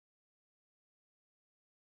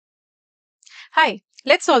Hi,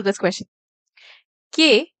 let's solve this question.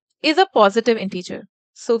 K is a positive integer.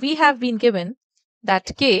 So we have been given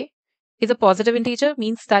that K is a positive integer,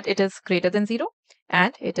 means that it is greater than 0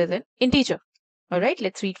 and it is an integer. Alright,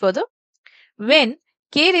 let's read further. When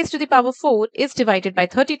K raised to the power 4 is divided by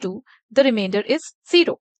 32, the remainder is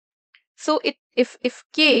 0. So if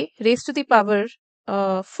K raised to the power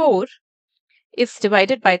 4 is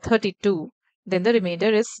divided by 32, then the remainder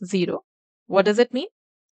is 0. What does it mean?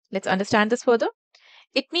 Let's understand this further.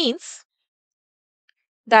 It means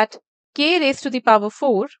that K raised to the power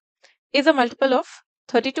 4 is a multiple of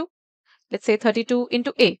 32. Let's say 32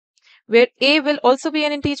 into A, where A will also be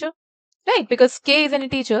an integer, right? Because K is an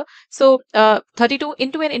integer. So 32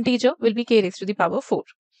 into an integer will be K raised to the power 4.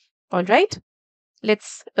 All right.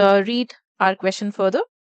 Let's read our question further.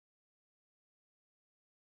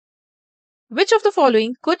 Which of the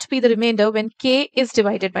following could be the remainder when K is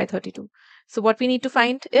divided by 32? So what we need to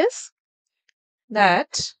find is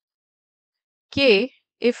that K,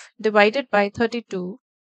 if divided by 32,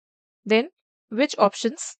 then which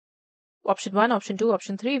options, option 1, option 2,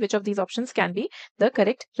 option 3, which of these options can be the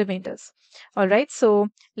correct remainders? All right, so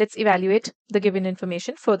let's evaluate the given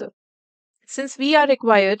information further. Since we are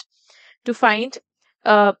required to find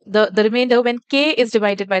the remainder when K is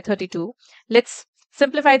divided by 32, let's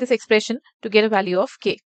simplify this expression to get a value of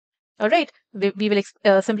K. All right, we will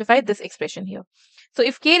simplify this expression here. So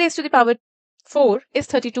if K raised to the power 4 is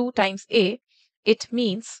 32 times A, it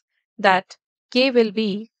means that K will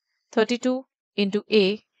be 32 into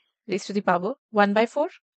A raised to the power 1 by 4,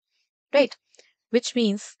 right? Which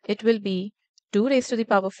means it will be 2 raised to the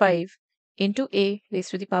power 5 into A raised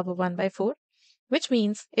to the power 1 by 4, which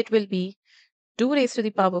means it will be 2 raised to the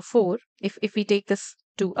power 4. If we take this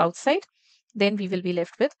 2 outside, then we will be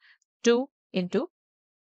left with 2 into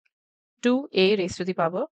 2A raised to the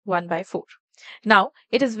power 1 by 4. Now,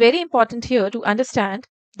 it is very important here to understand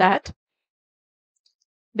that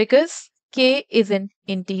because K is an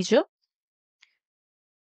integer,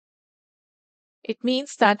 it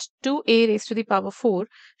means that 2A raised to the power 4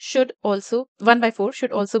 should also, 1 by 4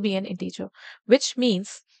 should also be an integer, which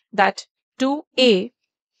means that 2A,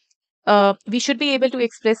 we should be able to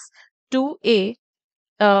express 2A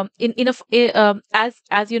as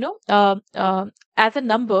you know, as a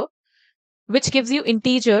number which gives you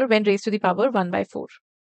integer when raised to the power 1 by 4,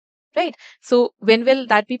 right? So when will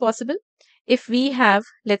that be possible? If we have,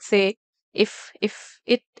 let's say, if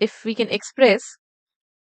we can express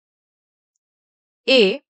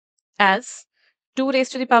A as 2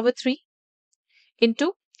 raised to the power 3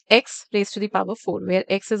 into x raised to the power 4, where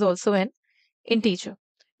x is also an integer,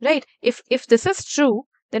 right? If this is true,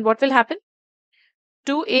 then what will happen?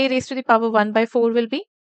 2A raised to the power 1 by 4 will be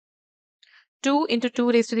 2 into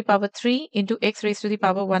 2 raised to the power 3 into x raised to the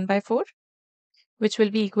power 1 by 4, which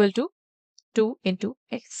will be equal to 2 into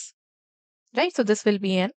x, right? So this will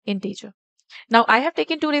be an integer. Now I have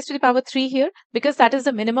taken 2 raised to the power 3 here because that is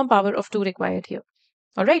the minimum power of 2 required here.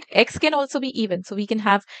 All right, x can also be even, so we can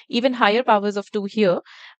have even higher powers of 2 here,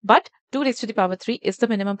 but 2 raised to the power 3 is the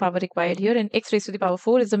minimum power required here, and x raised to the power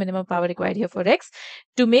 4 is the minimum power required here for x,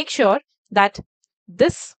 to make sure that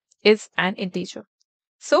this is an integer.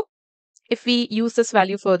 So if we use this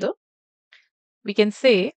value further, we can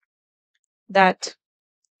say that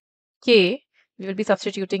K, we will be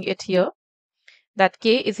substituting it here, that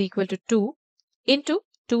K is equal to 2 into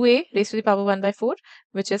 2A raised to the power 1 by 4,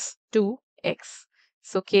 which is 2x.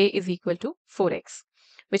 So K is equal to 4x,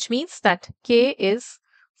 which means that K is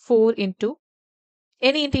 4 into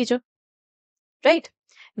any integer, right?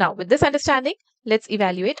 Now, with this understanding, let's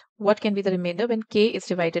evaluate what can be the remainder when K is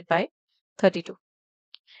divided by 32.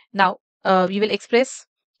 Now, we will express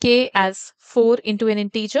K as 4 into an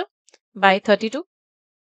integer by 32.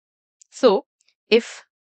 So, if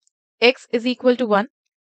x is equal to 1,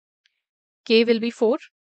 K will be 4,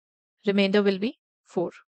 remainder will be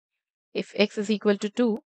 4. If x is equal to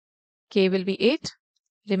 2, K will be 8,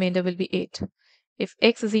 remainder will be 8. If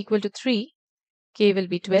x is equal to 3, K will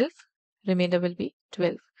be 12, remainder will be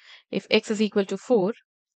 12. If x is equal to 4,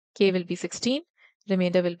 K will be 16,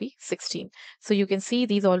 remainder will be 16. So you can see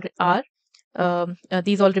these all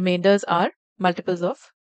remainders are multiples of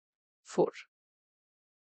 4,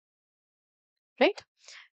 right?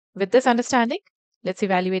 With this understanding, let's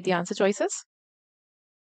evaluate the answer choices.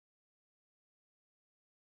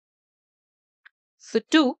 So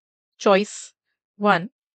 2, choice 1,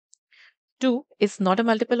 2 is not a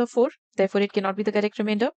multiple of 4, therefore it cannot be the correct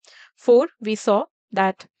remainder. 4, we saw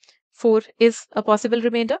that 4 is a possible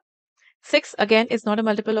remainder. 6 again is not a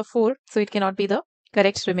multiple of 4, so it cannot be the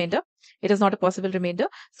correct remainder. It is not a possible remainder.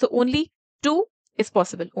 So only 2 is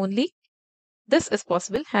possible. Only this is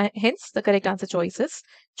possible. Hence, the correct answer choice is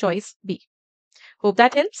choice B. Hope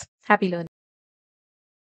that helps. Happy learning.